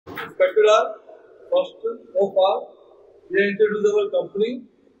respected are, first of all, we introduce our company,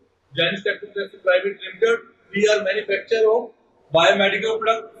 Genist Technocracy pvt ltd. We are manufacturer of biomedical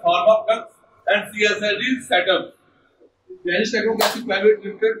products, pharma products, and CSLD setup. Genist Technocracy pvt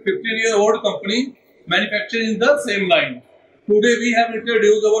ltd. 15-year-old company manufacturing the same line. Today we have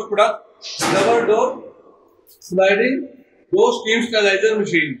introduced our product, double door sliding door steam sterilizer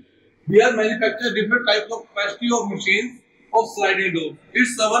machine. We are manufacturing different types of capacity of machines of sliding door.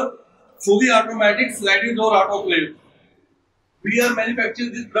 It's our fully automatic sliding door autoclave. We are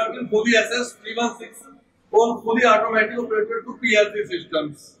manufacturing this product in fully SS 316 on fully automatic operated to PLC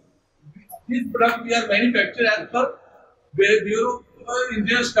systems. This product we are manufactured as per Bureau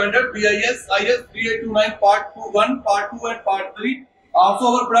Indian Standard BIS IS 3829 Part 1, Part 2 and Part 3. Also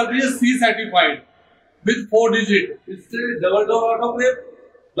our product is C certified with 4 digits. It's a double door autoclave.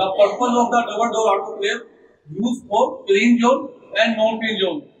 The purpose of the double door autoclave used for clean zone and non-clean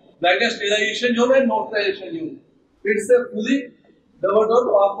zone, like a sterilization zone and non-sterilization zone. It's a fully double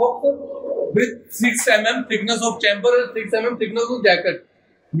door box with 6 mm thickness of chamber and 6 mm thickness of jacket.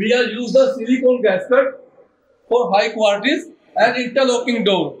 We are use the silicone gasket for high qualities and interlocking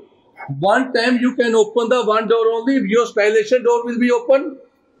door. One time you can open the one door only. Your sterilization door will be open,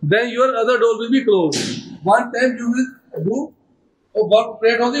 then your other door will be closed. One time you will do a work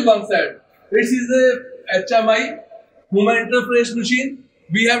operate on the one side. This is a HMI human interface machine.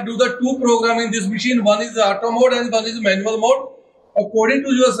 We have do the 2 program in this machine. One is the auto mode and one is manual mode. According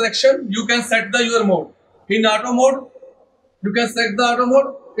to your selection, you can set the your mode. In auto mode, you can set the auto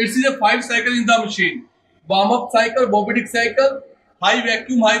mode. It is a 5 cycle in the machine. Warm up cycle, bombadic cycle, high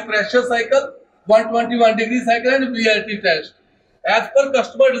vacuum, high pressure cycle, 121 degree cycle and VLT test. As per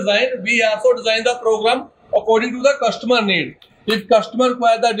customer design, we also design the program according to the customer need. If customer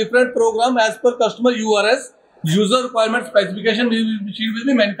requires the different program as per customer URS, user requirement specification, machine will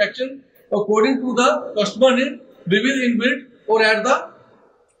be manufactured according to the customer need. We will inbuild or add the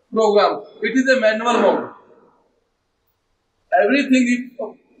program. It is a manual mode. Everything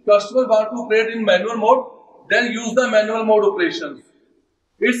if customer want to operate in manual mode, then use the manual mode operations.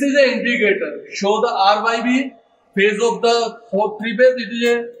 It is an indicator. Show the RYB phase of the 3 phase. It is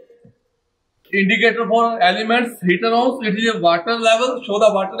a indicator for elements, heater ons. It is a water level. Show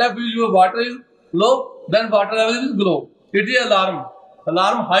the water level. If your water is low, then water level is low. It is alarm.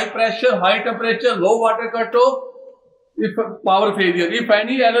 Alarm high pressure, high temperature, low water cutoff. If power failure, if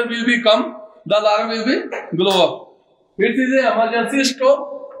any error will be come, the alarm will be glow up. It is an emergency stop.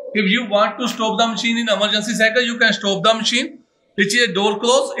 If you want to stop the machine in emergency cycle, you can stop the machine. It is a door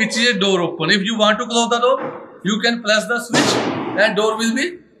close, it is a door open. If you want to close the door, you can press the switch and door will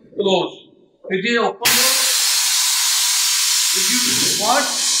be closed. It is open door. If you want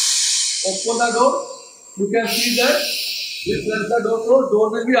open the door, you can see that if press the door close,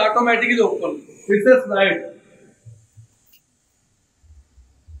 door will be automatically open. It's a slide.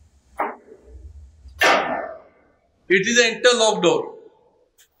 It is an interlock door.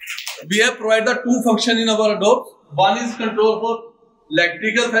 We have provided the 2 functions in our doors. One is control for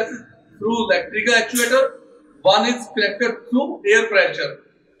electrical through electrical actuator. One is connected through air pressure.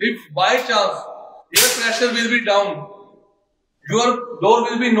 If by chance air pressure will be down, your door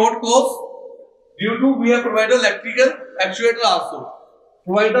will be not closed. Due to we have provided electrical actuator also.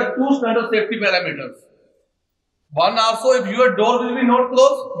 Provide the 2 standard safety parameters. One also, if your door will be not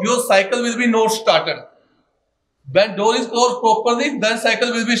closed, your cycle will be not started. When door is closed properly, then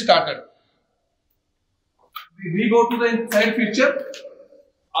cycle will be started. We go to the inside feature.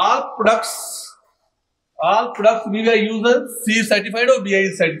 All products we will use C certified or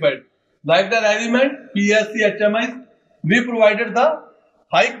BIS certified. Like the element, PLC, HMI, we provided the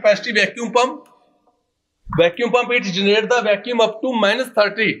high capacity vacuum pump. Vacuum pump, it generates the vacuum up to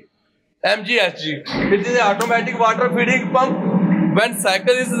 -30 mg/Hg. It is an automatic water feeding pump. When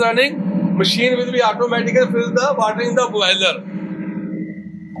cycle is running, machine will be automatically fill the water in the boiler.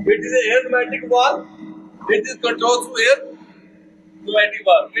 It is a air pneumatic valve. It is controlled through air pneumatic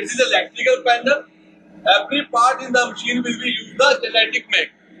valve. It is an electrical panel. Every part in the machine will be used the genetic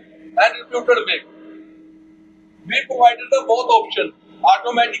make and reputed make. We provided the both options,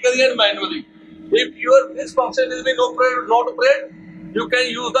 automatically and manually. If this function will be not operate, you can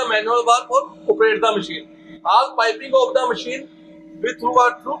use the manual valve for operate the machine. All piping of the machine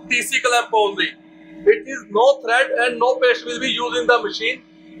through TC clamp only. It is no thread and no paste will be used in the machine.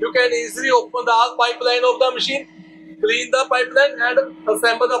 You can easily open the all pipeline of the machine, clean the pipeline and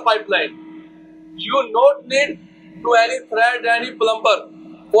assemble the pipeline. You don't need to any thread, any plumber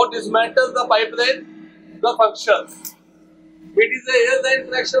for dismantle the pipeline, the functions. It is a air line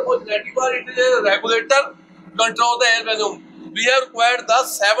traction for genetic valve. It is a regulator control the air volume. we have required the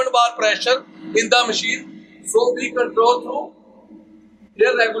 7 bar pressure in the machine, so we control through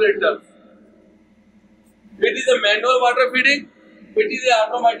air regulators. It is a manual water feeding, it is a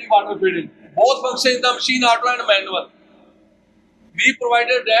automatic water feeding. Both function in the machine, auto and manual. We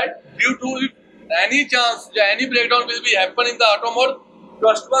provided that due to if any chance, any breakdown will be happen in the auto mode,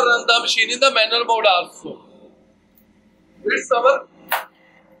 customer run the machine in the manual mode also. It's our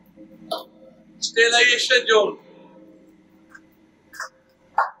sterilization zone.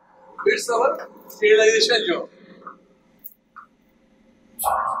 It's our sterilization zone.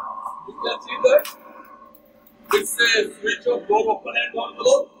 You can see that it's a switch of door open and door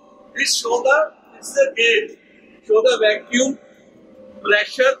close. It's a gauge, show the vacuum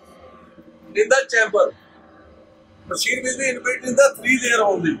pressure in the chamber. Machine will be inbuilt in the 3 layer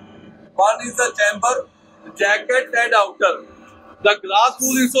only. One is the chamber, jacket and outer. The glass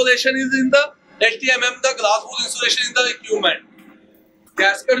wool insulation is in the HTMM, the glass wool insulation in the equipment.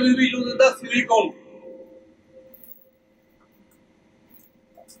 Gasket will be used in the silicone.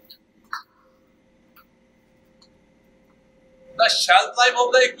 The shelf life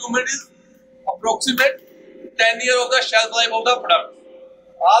of the equipment is approximate 10 years of the shelf life of the product.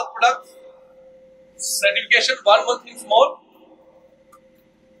 All products certification 1 month is more.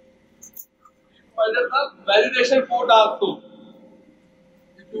 Provided the validation code also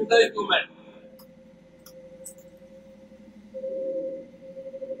in the equipment.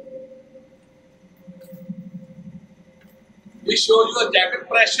 We show you a jacket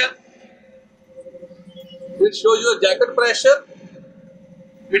pressure. It shows you a jacket pressure.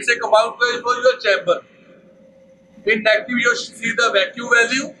 It's a compound for your chamber. In negative you see the vacuum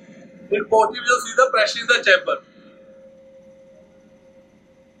value. In positive you see the pressure in the chamber.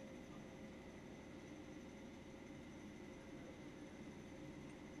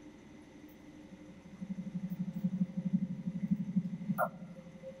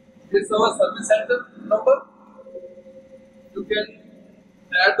 This is our service center number. You can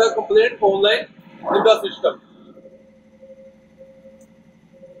add the complaint online in the system.